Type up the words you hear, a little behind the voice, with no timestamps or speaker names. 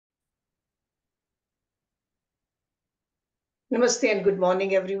Namaste and good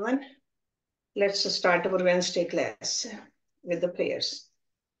morning, everyone. Let's start our Wednesday class with the prayers.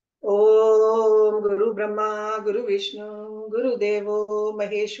 Om Guru Brahma, Guru Vishnu, Guru Devo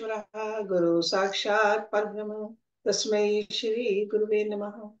Maheshwara, Guru Sakshat Parbrahma, Tasmai Shri Guruve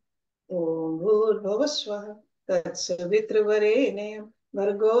Namaha. Om Bhurбhavасвah Tatsavitruvarenyam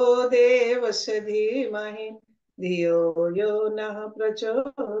Bhargo Devasya Dhimahi Dhiyo Yo Nah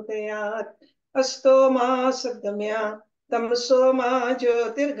Prachodayat Asto Ma Sadgamya Tamso Ma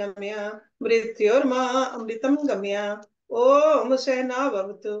Jyotirgamya Mrityorma Amritam Gamya Om Sena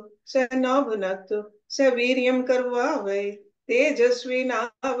Bhavatu Sena Bhunaktu Saviryam Karvavai Tejasvi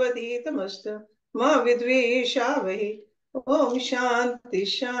Navadhitamastu Ma Vidvishavai Om Shanti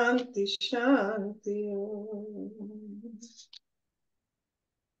Shanti Shanti.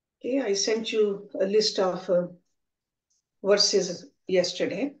 Okay, I sent you a list of verses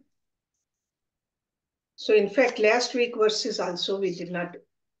yesterday. So in fact, last week verses also we did not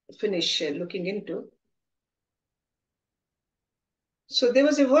finish looking into. So there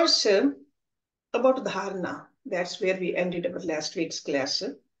was a verse about dharana. That's where we ended our last week's class.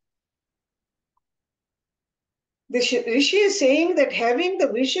 The Rishi is saying that having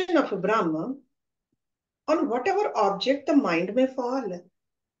the vision of Brahma on whatever object the mind may fall,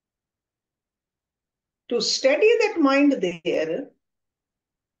 to steady that mind there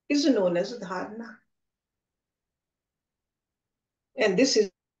is known as dharana. And this is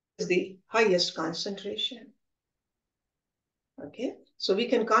the highest concentration. Okay, so we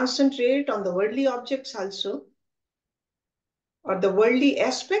can concentrate on the worldly objects also, or the worldly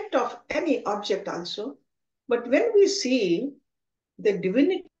aspect of any object also. But when we see the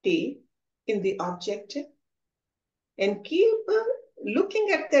divinity in the object and keep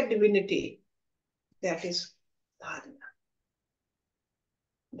looking at that divinity, that is dharana.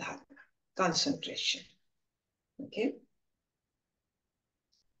 Dharana, concentration. Okay.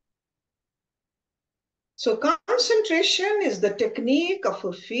 So concentration is the technique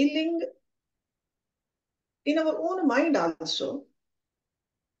of feeling in our own mind also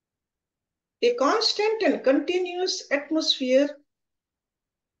a constant and continuous atmosphere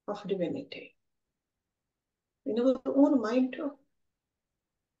of divinity in our own mind too,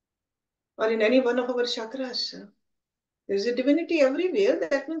 or in any one of our chakras. There is a divinity everywhere.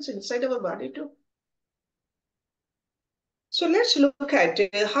 That means inside our body too. So let's look at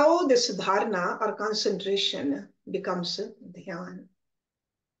how this dharana or concentration becomes dhyan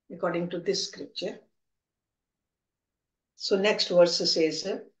according to this scripture. So next verse says,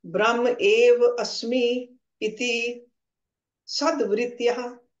 Brahm eva asmi iti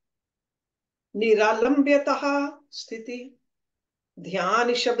sadvrityah niralambhyatah sthiti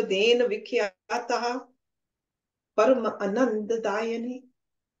dhyan shabden vikhyatah param anandadayani.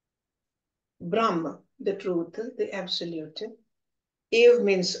 Brahm, the truth, the absolute. Ev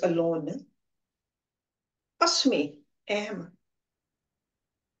means alone. Asmi, am.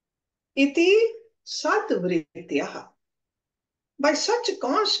 Iti sadvrityah, by such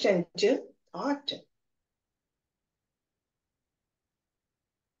constant thought.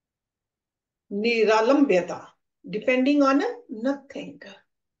 Niralambhyata, depending on nothing.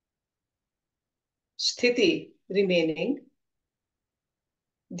 Sthiti, remaining.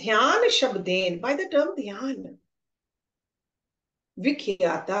 Dhyan shabden, by the term dhyan.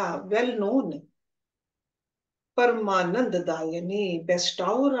 Vikhyata, well known. Paramanandadayani,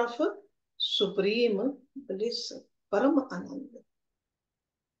 bestower of supreme bliss. Param Anand.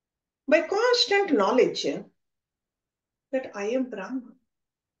 By constant knowledge that I am Brahma.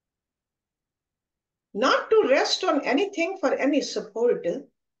 Not to rest on anything for any support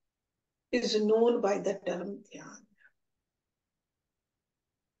is known by the term dhyan.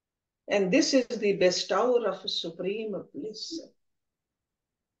 And this is the bestower of supreme bliss.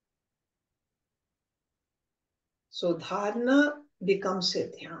 So dharana becomes a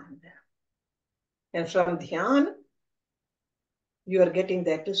dhyan. And from dhyan, you are getting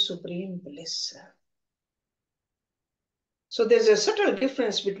that supreme bliss. So there's a subtle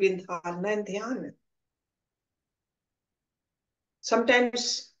difference between dharana and dhyan.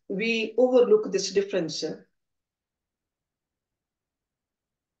 Sometimes we overlook this difference.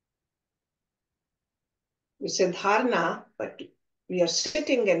 We say dharana, but we are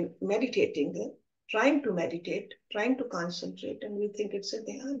sitting and meditating, trying to meditate, trying to concentrate, and we think it's a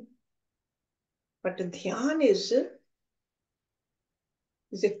dhyan. But dhyan is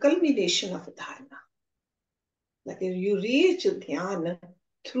a culmination of dharana. Like you reach dhyan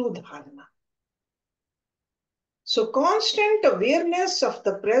through dharana. So constant awareness of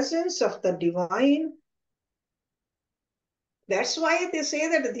the presence of the divine. That's why they say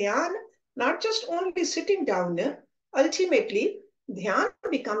that dhyan, not just only sitting down, ultimately, dhyan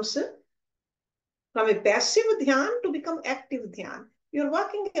becomes from a passive dhyan to become active dhyan. You're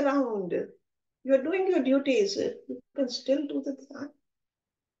walking around, you're doing your duties, you can still do the dhyan.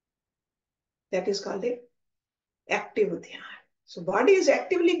 That is called a active dhyan. So body is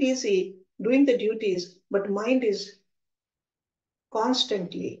actively busy doing the duties, but mind is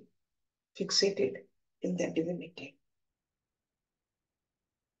constantly fixated in that divinity.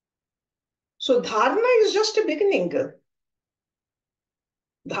 So dharana is just a beginning.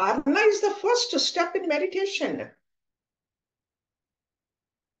 Dharana is the first step in meditation.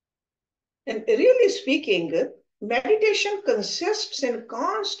 And really speaking, meditation consists in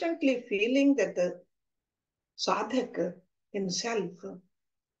constantly feeling that the sadhak himself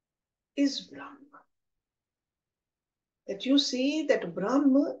is Brahma. That you see that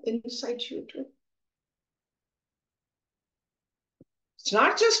Brahma inside you too. It's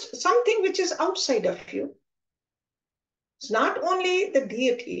not just something which is outside of you. It's not only the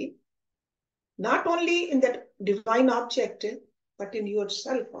deity, not only in that divine object, but in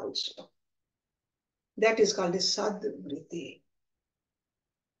yourself also. That is called a sadvriti.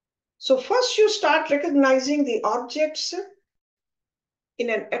 So first you start recognizing the objects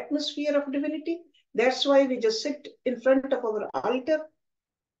in an atmosphere of divinity. That's why we just sit in front of our altar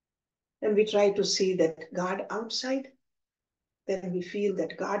and we try to see that God outside. Then we feel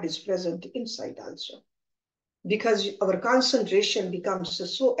that God is present inside also. Because our concentration becomes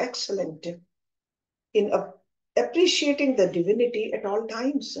so excellent in appreciating the divinity at all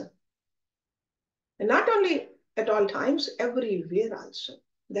times. And not only at all times, everywhere also.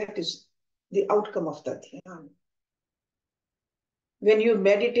 That is the outcome of the dhyan. When you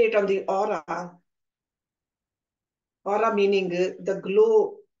meditate on the aura, aura meaning the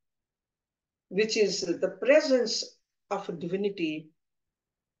glow, which is the presence of divinity,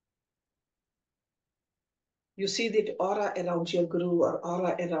 you see that aura around your guru or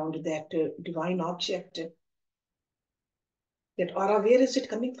aura around that divine object. That aura, where is it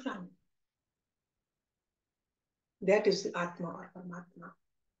coming from? That is the Atma or Paramatma.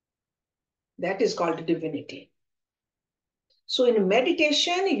 That is called divinity. So in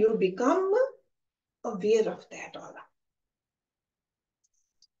meditation, you become aware of that aura.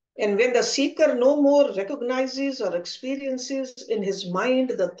 And when the seeker no more recognizes or experiences in his mind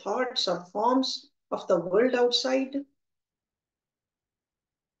the thoughts or forms of the world outside,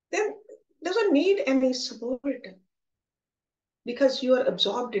 then doesn't need any support because you are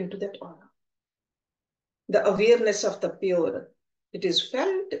absorbed into that aura. The awareness of the pure, it is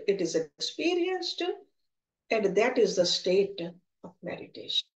felt, it is experienced, and that is the state of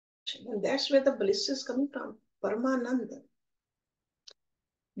meditation. And that's where the bliss is coming from, Paramananda.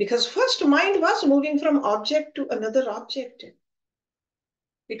 Because first mind was moving from object to another object.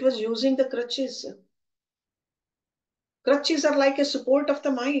 It was using the crutches. Crutches are like a support of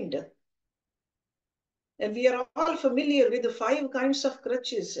the mind. And we are all familiar with the 5 kinds of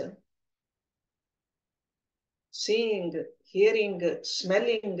crutches. Seeing, hearing,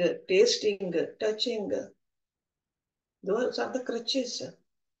 smelling, tasting, touching. Those are the crutches.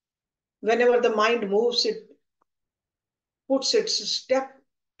 Whenever the mind moves, it puts its step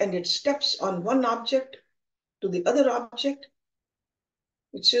and it steps on one object to the other object.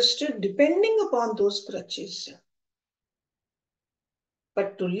 It's just depending upon those crutches.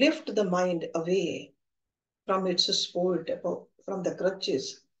 But to lift the mind away from its support, from the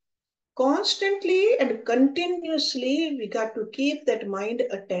crutches, constantly and continuously, we got to keep that mind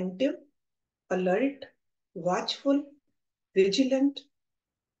attentive, alert, watchful, vigilant,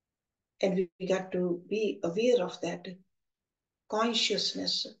 and we got to be aware of that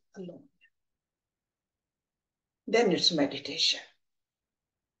consciousness alone. Then it's meditation.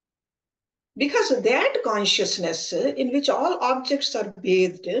 Because that consciousness in which all objects are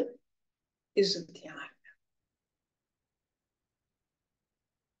bathed is dhyan.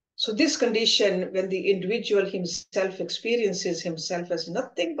 So this condition, when the individual himself experiences himself as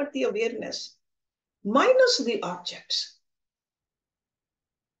nothing but the awareness, minus the objects,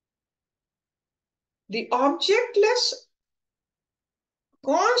 the objectless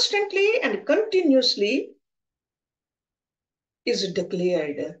constantly and continuously is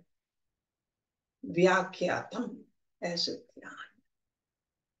declared vyakyatam as dhyan,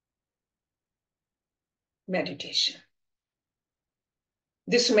 meditation.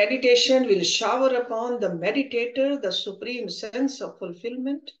 This meditation will shower upon the meditator the supreme sense of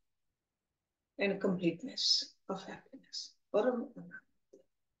fulfillment and completeness of happiness.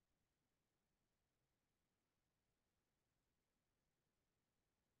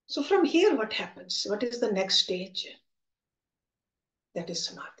 So from here, what happens? What is the next stage? That is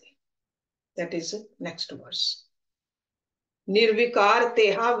samadhi. That is the next verse.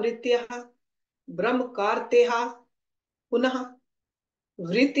 निर्विकारतेहा वृत्त्यः ब्रह्मकारतेहा पुनः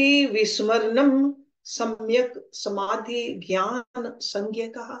वृत्ति विस्मरणम सम्यक समाधि ज्ञान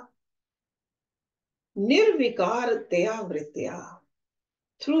संज्ञकः निर्विकारतया वृत्त्या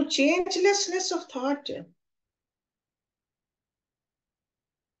through changelessness of thought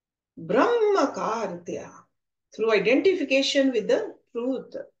brahmakartya through identification with the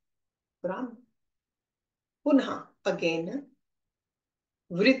truth Brahma punha again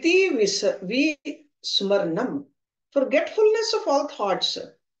vritti vismarnam forgetfulness of all thoughts.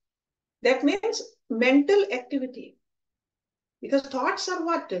 That means mental activity. Because thoughts are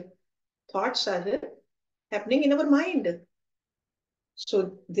what? Thoughts are happening in our mind.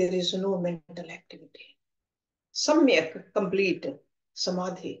 So there is no mental activity. Samyak, complete.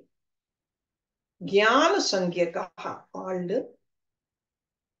 Samadhi. Jnana sangyakaha, called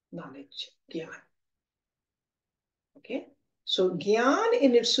knowledge. Jnana. Okay? So jnana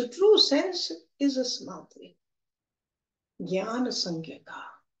in its true sense is a samadhi. Jnana sangyaka.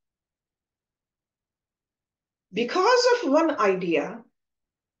 Because of one idea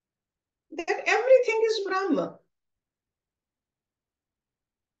that everything is Brahma.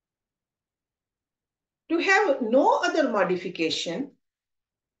 To have no other modification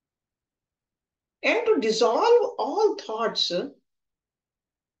and to dissolve all thoughts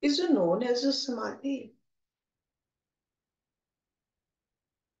is known as a samadhi,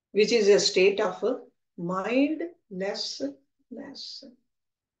 which is a state of mindlessness.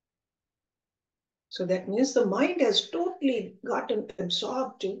 So that means the mind has totally gotten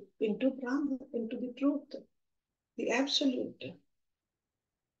absorbed into Brahma, into the truth, the absolute.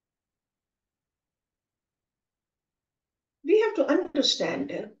 We have to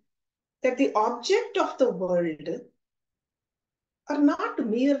understand that the object of the world are not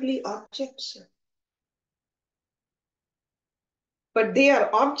merely objects, but they are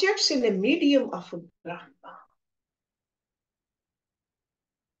objects in a medium of Brahma.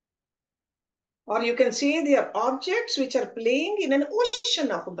 Or you can say they are objects which are playing in an ocean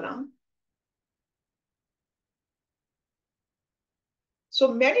of Brahma.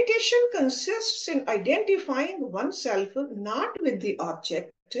 So meditation consists in identifying oneself not with the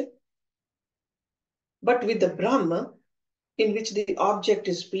object, but with the Brahma, in which the object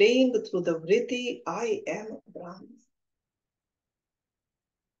is playing through the vritti, I am Brahma.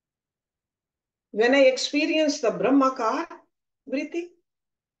 When I experience the Brahmakar vritti,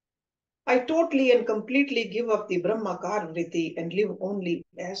 I totally and completely give up the Brahmakar vritti and live only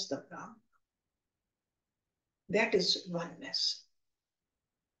as the Brahma. That is oneness.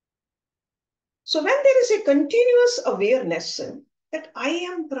 So when there is a continuous awareness that I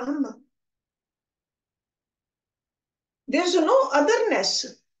am Brahma, there's no otherness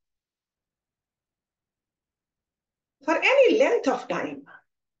for any length of time.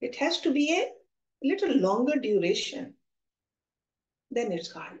 It has to be a little longer duration. Then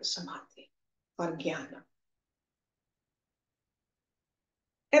it's called samadhi or jnana.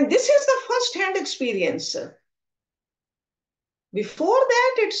 And this is the first-hand experience. Before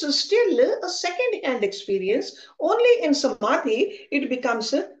that, it's still a second-hand experience. Only in samadhi, it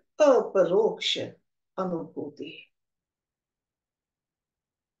becomes a Aparoksh Anubhuti.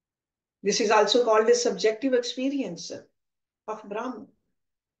 This is also called a subjective experience of Brahman.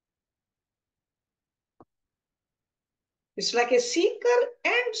 It's like a seeker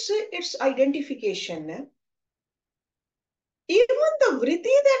ends its identification. Even the vritti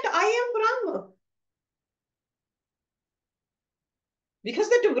that I am Brahma. Because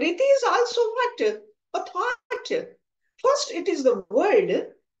that vritti is also what? A thought. First it is the word,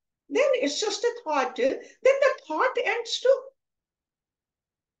 then it's just a thought, then the thought ends too.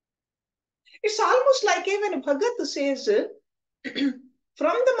 It's almost like when Bhagat says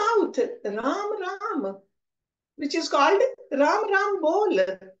from the mouth, Ram Ram, which is called Ram Ram Bol.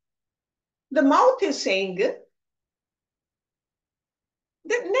 The mouth is saying, the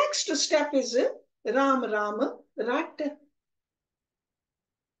next step is Ram Ram Rat.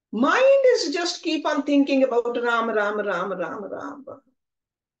 Mind is just keep on thinking about Ram Ram Ram Ram Ram.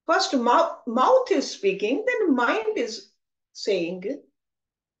 First mouth is speaking, then mind is saying,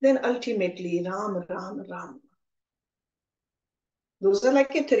 then ultimately Ram Ram Ram. Those are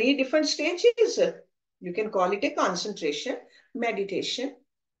like three different stages. You can call it a concentration, meditation,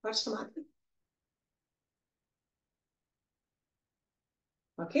 or samadhi.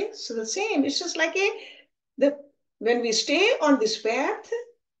 Okay, so the same. It's just like when we stay on this path,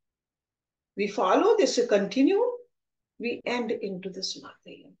 we follow this continue, we end into the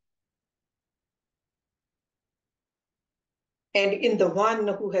samadhi. And in the one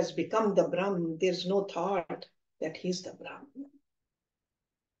who has become the Brahm, there's no thought, that he's the Brahman.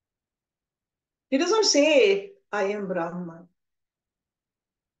 He doesn't say, I am Brahman.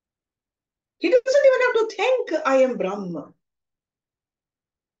 He doesn't even have to think, I am Brahma.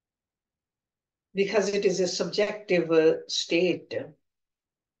 Because it is a subjective state.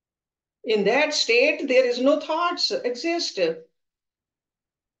 In that state, there is no thoughts exist.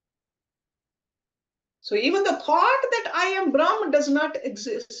 So even the thought that I am Brahma does not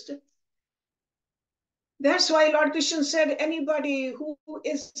exist. That's why Lord Krishna said anybody who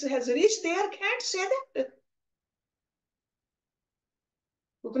has reached there can't say that.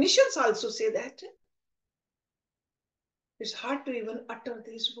 Upanishads also say that. It's hard to even utter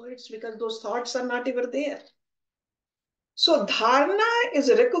these words because those thoughts are not even there. So dharana is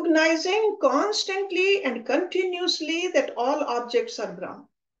recognizing constantly and continuously that all objects are Brahma.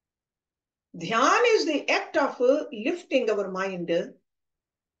 Dhyan is the act of lifting our mind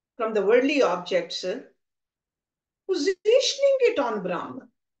from the worldly objects, positioning it on Brahma.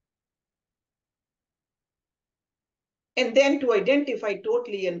 And then to identify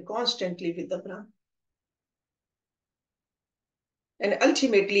totally and constantly with the Brahma. And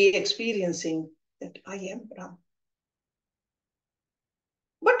ultimately experiencing that I am Brahma.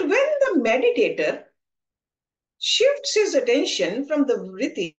 But when the meditator shifts his attention from the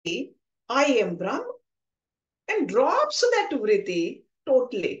vritti, I am Brahma, and drops that vritti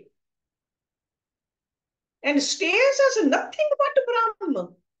totally, and stays as nothing but Brahma,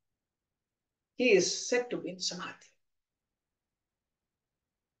 he is said to be in Samadhi.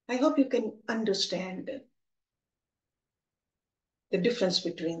 I hope you can understand the difference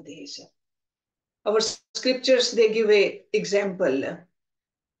between these. Our scriptures, they give an example.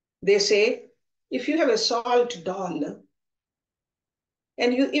 They say, if you have a salt doll,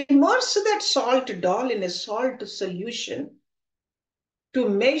 and you immerse that salt doll in a salt solution to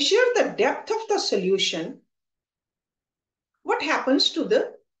measure the depth of the solution, what happens to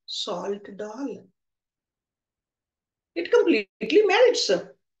the salt doll? It completely melts.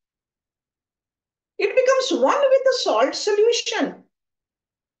 It becomes one with the salt solution.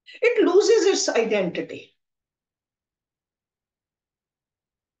 It loses its identity.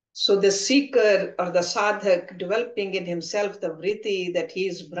 So the seeker or the sadhak developing in himself the vritti that he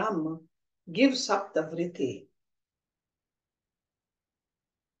is Brahma gives up the vritti.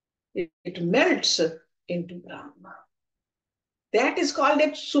 It melts into Brahma. That is called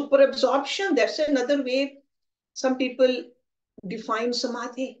a super absorption. That's another way some people define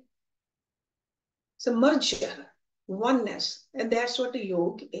samadhi. It's a merger, oneness. And that's what a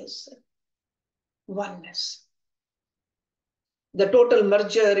yoga is. Oneness. The total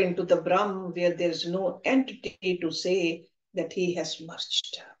merger into the Brahma where there's no entity to say that he has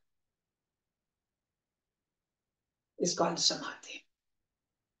merged is called samadhi.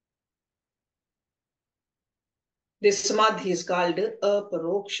 This samadhi is called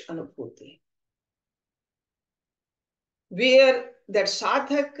Aparoksh Anubhuti, where that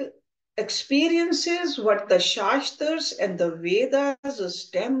sadhak experiences what the Shastras and the Vedas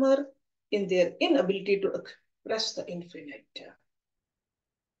stammer in their inability to express the infinite.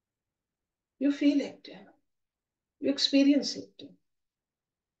 You feel it. You experience it.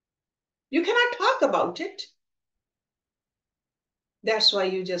 You cannot talk about it. That's why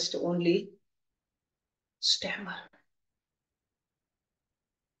you just only stammer.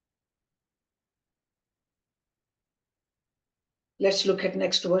 Let's look at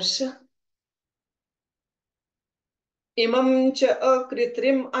next verse. Imam cha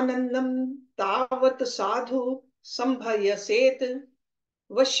akritrim anandam tavat sadhu sambhayaset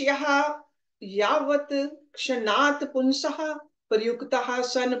vashyaha yavat kshanat punsaha paryuktaha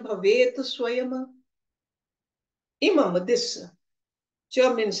san bhavet swayam. Imam, this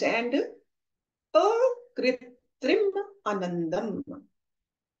cha means and akritrim anandam,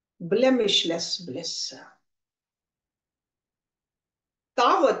 blemishless bliss.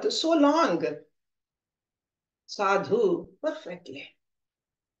 Tavat, so long. Sadhu, perfectly.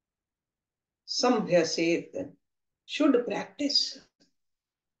 Sambhyaset, should practice.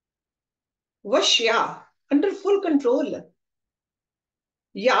 Vashya, under full control.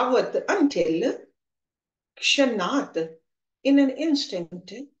 Yavat, until. Kshanat, in an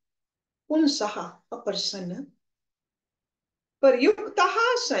instant. Unsaha, a person.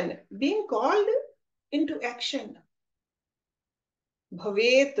 Paryuktaha, san, being called into action.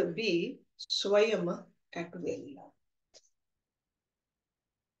 Bhavet, be, swayam, at will.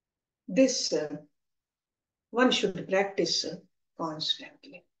 This one should practice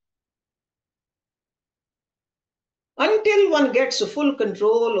constantly. Until one gets full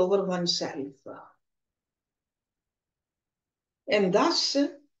control over oneself. And thus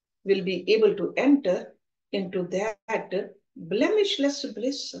will be able to enter into that blemishless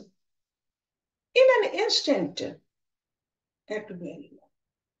bliss in an instant at will.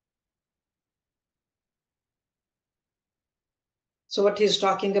 So what he's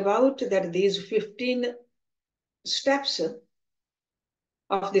talking about, that these 15 steps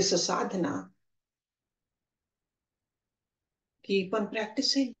of this sadhana, keep on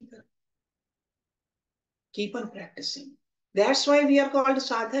practicing. Keep on practicing. That's why we are called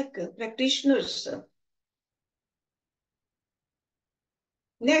sadhak, practitioners.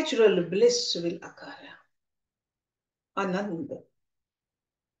 Natural bliss will occur. Anand.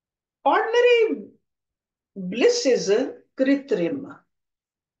 Ordinary bliss is kritrim.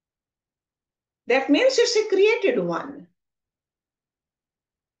 That means it's a created one.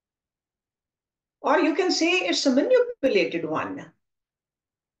 Or you can say it's a manipulated one,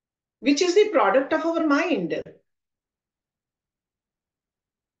 which is the product of our mind.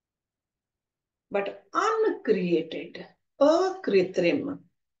 But uncreated, akritrim,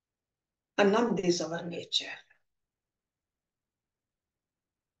 anand is our nature.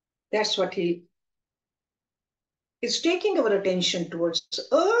 That's what he is taking our attention towards.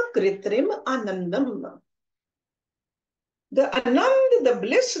 Akritrim anandam. The anand, the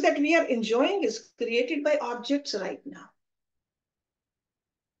bliss that we are enjoying is created by objects right now.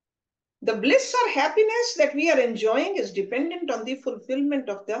 The bliss or happiness that we are enjoying is dependent on the fulfillment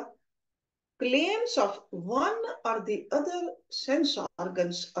of the claims of one or the other sense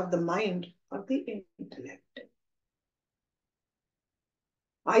organs or the mind or the intellect.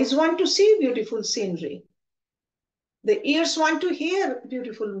 Eyes want to see beautiful scenery. The ears want to hear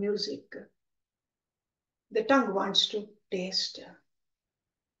beautiful music. The tongue wants to taste.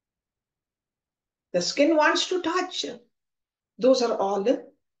 The skin wants to touch. Those are all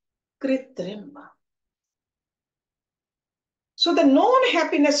kritrim. So the known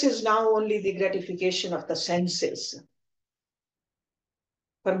happiness is now only the gratification of the senses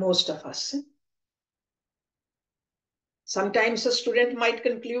for most of us. Sometimes a student might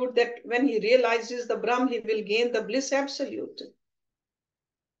conclude that when he realizes the Brahm, he will gain the bliss absolute.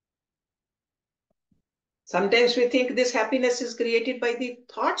 Sometimes we think this happiness is created by the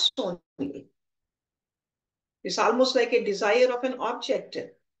thoughts only. It's almost like a desire of an object.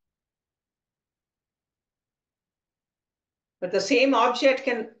 But the same object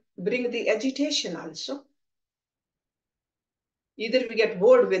can bring the agitation also. Either we get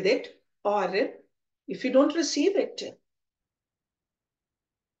bored with it, or if you don't receive it.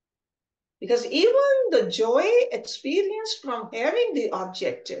 Because even the joy experienced from having the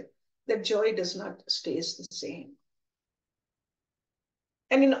object, that joy does not stay the same.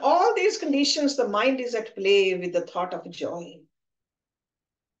 And in all these conditions, the mind is at play with the thought of joy.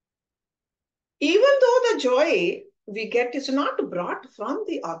 Even though the joy we get is not brought from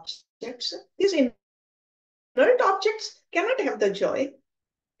the objects, these inert objects cannot have the joy.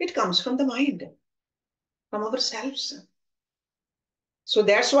 It comes from the mind, from ourselves. So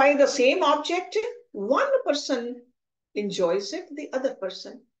that's why the same object, one person enjoys it, the other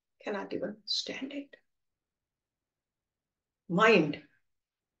person cannot even stand it. Mind.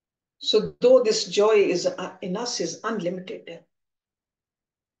 So though this joy is in us is unlimited,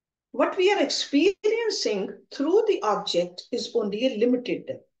 what we are experiencing through the object is only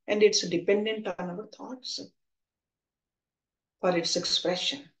limited, and it's dependent on our thoughts for its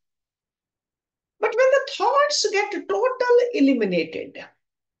expression. But when the thoughts get totally eliminated,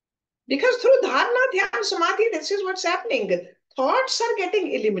 because through dharana, dhyana, samadhi, this is what's happening. Thoughts are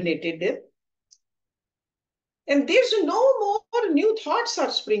getting eliminated, and there's no more new thoughts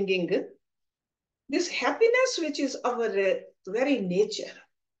are springing. This happiness, which is our very nature,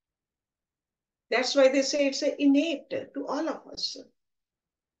 that's why they say it's innate to all of us.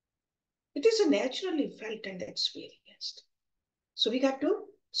 It is naturally felt and experienced. So we got to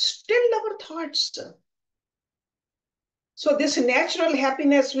still our thoughts. So this natural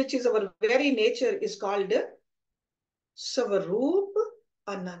happiness, which is our very nature, is called Swarup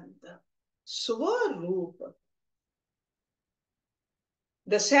Ananda. Swarup.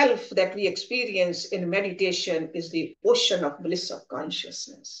 The self that we experience in meditation is the ocean of bliss of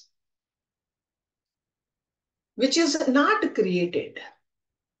consciousness, which is not created.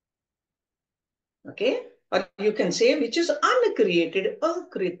 Okay? Or you can say which is uncreated,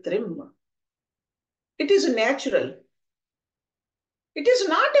 akritrim. It is natural. It is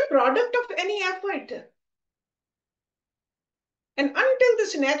not a product of any effort. And until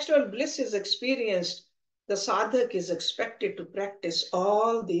this natural bliss is experienced, the sadhak is expected to practice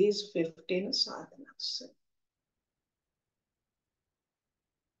all these 15 sadhanas.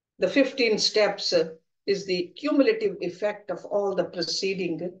 The 15 steps is the cumulative effect of all the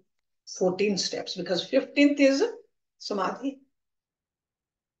preceding 14 steps, because 15th is samadhi.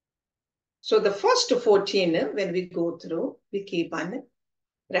 So the first 14, when we go through, we keep on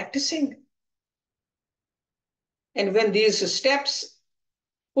practicing. And when these steps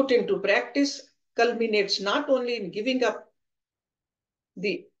put into practice culminates not only in giving up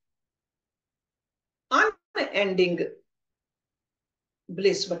the unending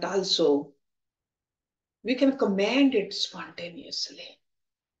bliss, but also we can command it spontaneously,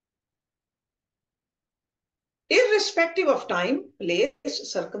 irrespective of time, place,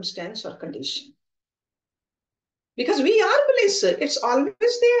 circumstance, or condition. Because we are bliss, it's always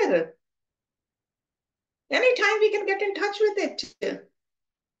there. Anytime we can get in touch with it.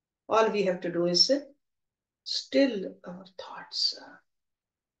 All we have to do is still our thoughts.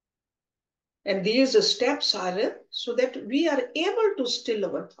 And these steps are so that we are able to still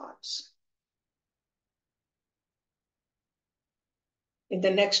our thoughts. In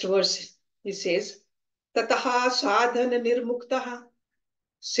the next verse, he says, Tataha sadhana nirmuktaha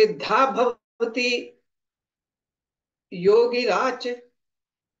siddha bhavati yogi rach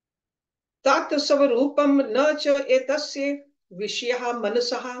tat savarupam na cha etasya vishyaha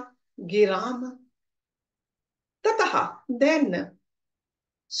manasaha giram. Tataha, then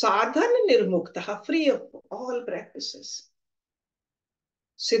sadhana nirmuktaha, free of all practices.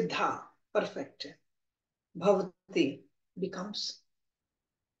 Siddha, perfect. Bhavati, becomes.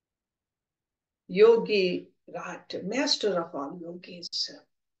 Yogi Rat, master of all yogis.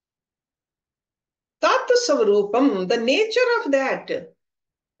 Tat Savarupam, the nature of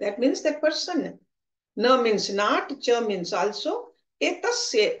that means that person. Na means not, cha means also,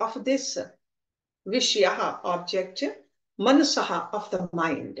 etasya of this, vishyaha, object, manasaha of the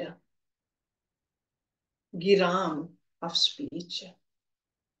mind, giram of speech.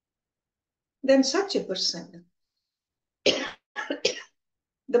 Then such a person,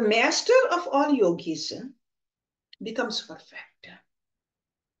 the master of all yogis, becomes perfect.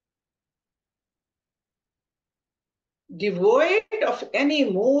 Devoid of any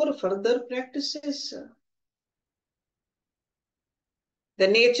more further practices. The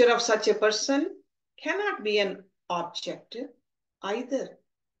nature of such a person cannot be an object either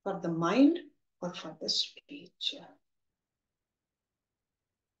for the mind or for the speech.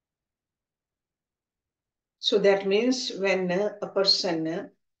 So that means when a person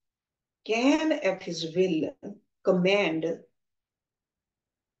can at his will command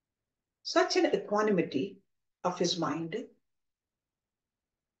such an equanimity of his mind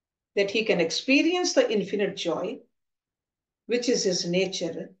that he can experience the infinite joy, which is his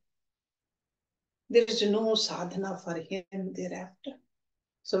nature, there is no sadhana for him thereafter.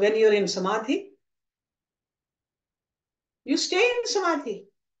 So when you're in samadhi, you stay in samadhi.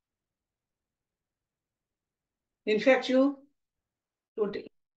 In fact, you don't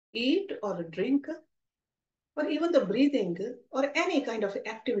eat or drink or even the breathing or any kind of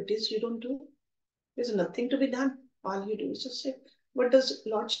activities you don't do. There's nothing to be done. All you do is just sit. What does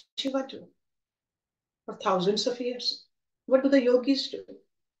Lord Shiva do for thousands of years? What do the yogis do?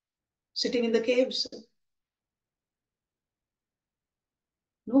 Sitting in the caves.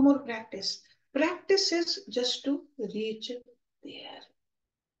 No more practice. Practice is just to reach there.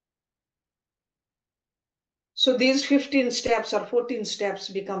 So these 15 steps or 14 steps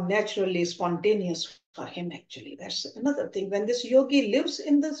become naturally spontaneous for him actually. That's another thing. When this yogi lives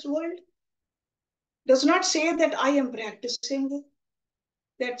in this world, does not say that I am practicing,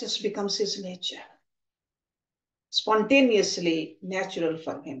 that just becomes his nature. Spontaneously natural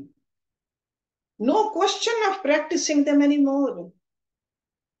for him. No question of practicing them anymore.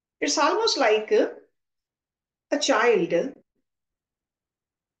 It's almost like a child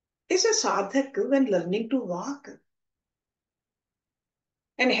is a sadhak when learning to walk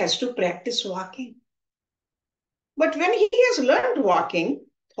and has to practice walking. But when he has learned walking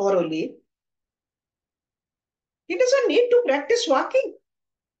thoroughly, he doesn't need to practice walking.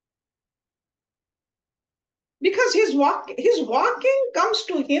 Because his walking comes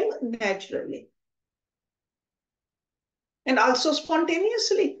to him naturally. And also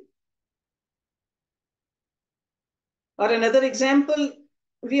spontaneously. Or another example,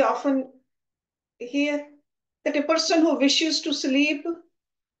 we often hear that a person who wishes to sleep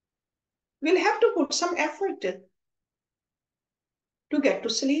will have to put some effort to get to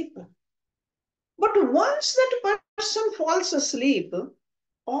sleep. But once that person falls asleep,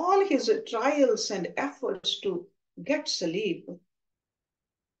 all his trials and efforts to get sleep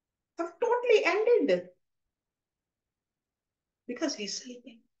have totally ended because he's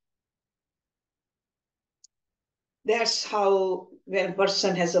sleeping. That's how when a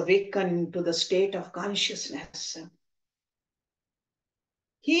person has awakened to the state of consciousness,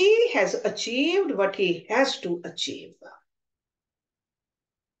 He has achieved what he has to achieve.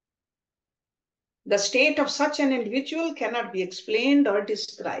 The state of such an individual cannot be explained or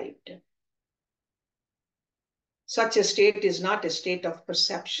described. Such a state is not a state of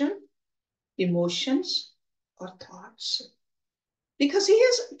perception, emotions, or thoughts, because he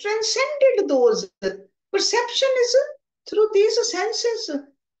has transcended those. Perception is through these senses.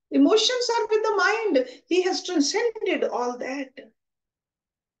 Emotions are with the mind. He has transcended all that.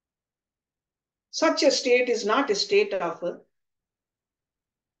 Such a state is not a state of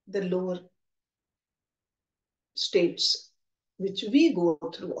the lower states which we go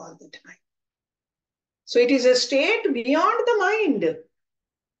through all the time. So it is a state beyond the mind.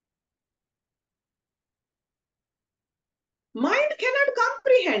 Mind cannot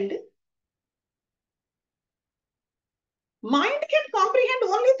comprehend. Mind can comprehend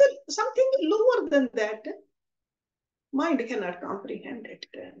only something lower than that. Mind cannot comprehend it.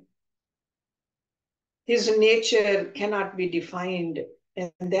 His nature cannot be defined.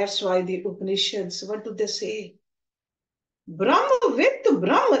 And that's why the Upanishads, what do they say? Brahmavit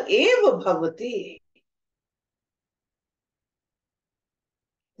Brahma eva bhavati.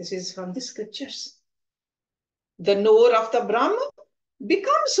 This is from the scriptures. The knower of the Brahma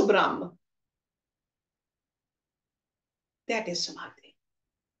becomes Brahma. That is Samadhi.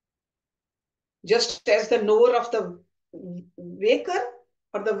 Just as the knower of the waker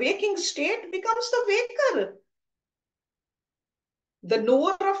or the waking state becomes the waker. The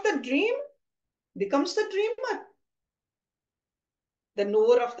knower of the dream becomes the dreamer. The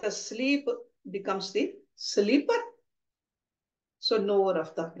knower of the sleep becomes the sleeper. So knower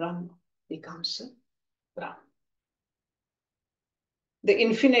of the Brahma becomes Brahma. The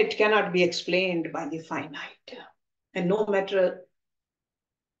infinite cannot be explained by the finite. And no matter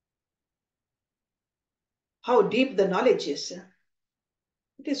how deep the knowledge is,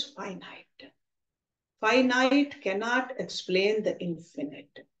 it is finite. Finite cannot explain the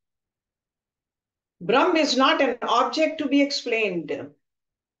infinite. Brahm is not an object to be explained.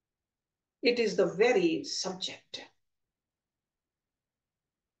 It is the very subject.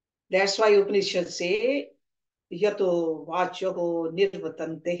 That's why Upanishads say, yato vachyaho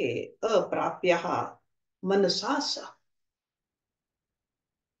nirvatantehe aprapyaha manasasa.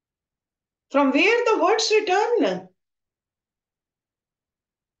 From where the words return.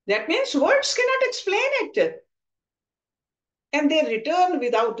 That means words cannot explain it. And they return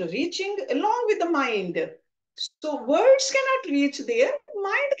without reaching along with the mind. So words cannot reach there,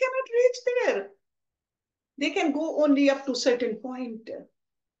 mind cannot reach there. They can go only up to a certain point.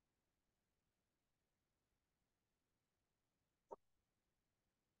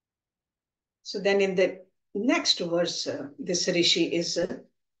 So then in the next verse, this Rishi is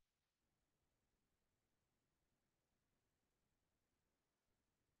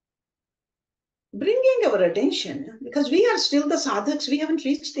bringing our attention, because we are still the sadhaks, we haven't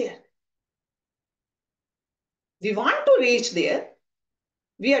reached there. We want to reach there.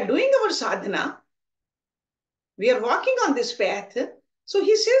 We are doing our sadhana. We are walking on this path. So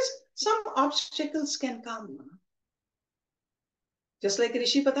he says some obstacles can come. Just like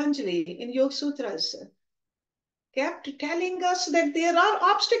Rishi Patanjali in Yoga Sutras kept telling us that there are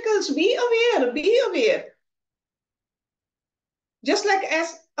obstacles. Be aware, be aware. Just like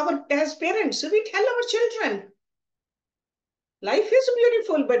as parents, we tell our children, life is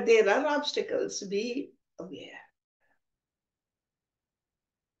beautiful, but there are obstacles. Be aware.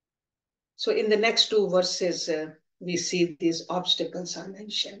 So in the next two verses, we see these obstacles are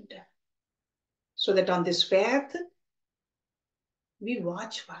mentioned. So that on this path, we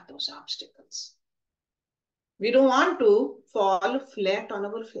watch for those obstacles. We don't want to fall flat on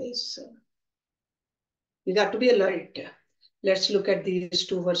our face. We got to be alert. Let's look at these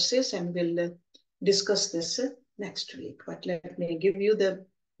two verses and we'll discuss this next week. But let me give you the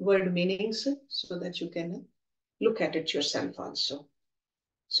word meanings so that you can look at it yourself also.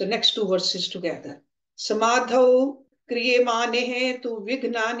 So next two verses together. Samadhau kriyemanehe tu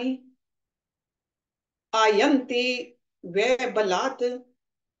vignani ayanti ve balat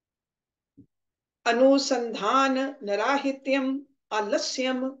anusandhan narahityam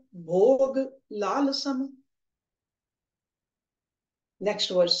alasyam bhog lalasam. Next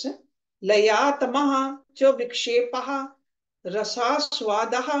verse. Layatamaha cha vikshepaha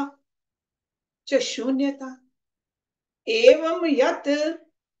rasaswadaha cha shunyata evam yat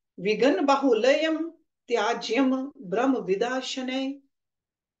vigan bahulayam tyajyam brahma vidashane.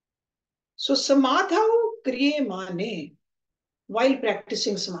 So samadhau kriyemane, while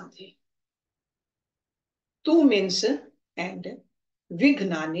practicing samadhi. Tu means and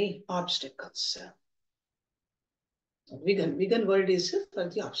vignani, obstacles. Vigan word is for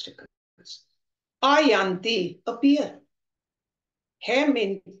the obstacles. Ayanti, appear.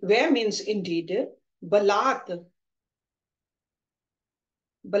 Where means indeed. Balat.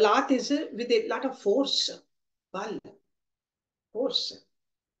 Balat is with a lot of force. Bal, force.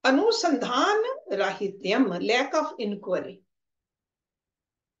 Anusandhan rahityam, lack of inquiry.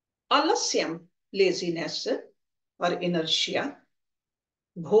 Alasyam, laziness or inertia.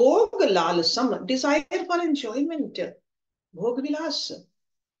 Bhog lalsam, desire for enjoyment. Bhog vilas.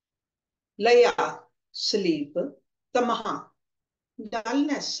 Laya, sleep. Tamaha,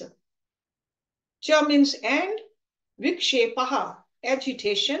 dullness. Cha means and. Vikshepaha,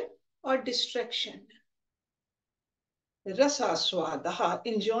 agitation or distraction. Rasa swadaha,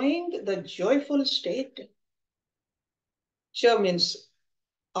 enjoying the joyful state. Cha means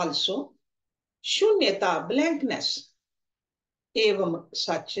also. Shunyata, blankness. Evam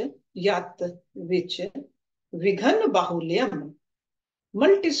such, yat, which. Vighan bahulyam,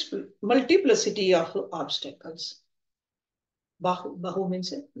 multiplicity of obstacles. Bahu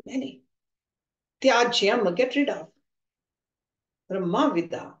means many. Tyajyam, get rid of.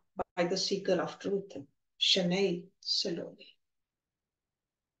 Brahmavida, by the seeker of truth. Shanai, slowly.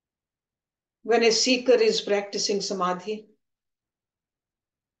 When a seeker is practicing samadhi,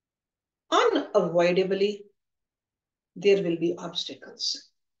 unavoidably there will be obstacles.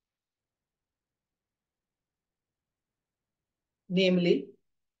 Namely,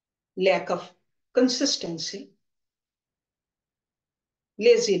 lack of consistency,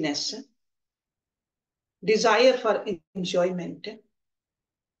 laziness, desire for enjoyment,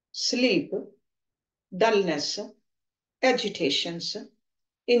 sleep, dullness, agitations,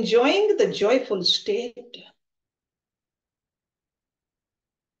 enjoying the joyful state.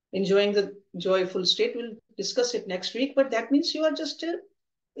 Enjoying the joyful state, we'll discuss it next week, but that means you are just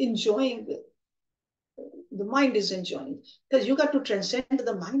enjoying, the mind is enjoying, because you got to transcend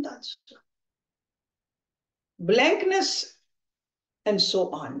the mind also. Blankness and so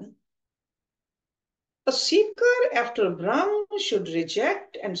on. A seeker after Brahma should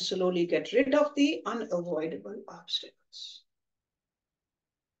reject and slowly get rid of the unavoidable obstacles.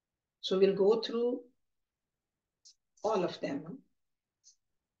 So we'll go through all of them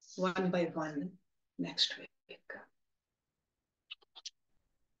one by one next week.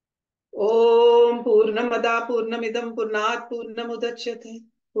 Om Purnamada Purnamidam Purnat Purnamudachyate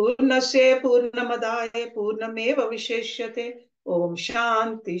Purnasya Purnamadaye Purnameva Visheshyate. Om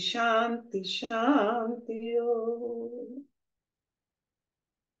Shanti Shanti Shanti Om.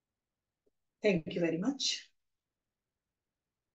 Thank you very much.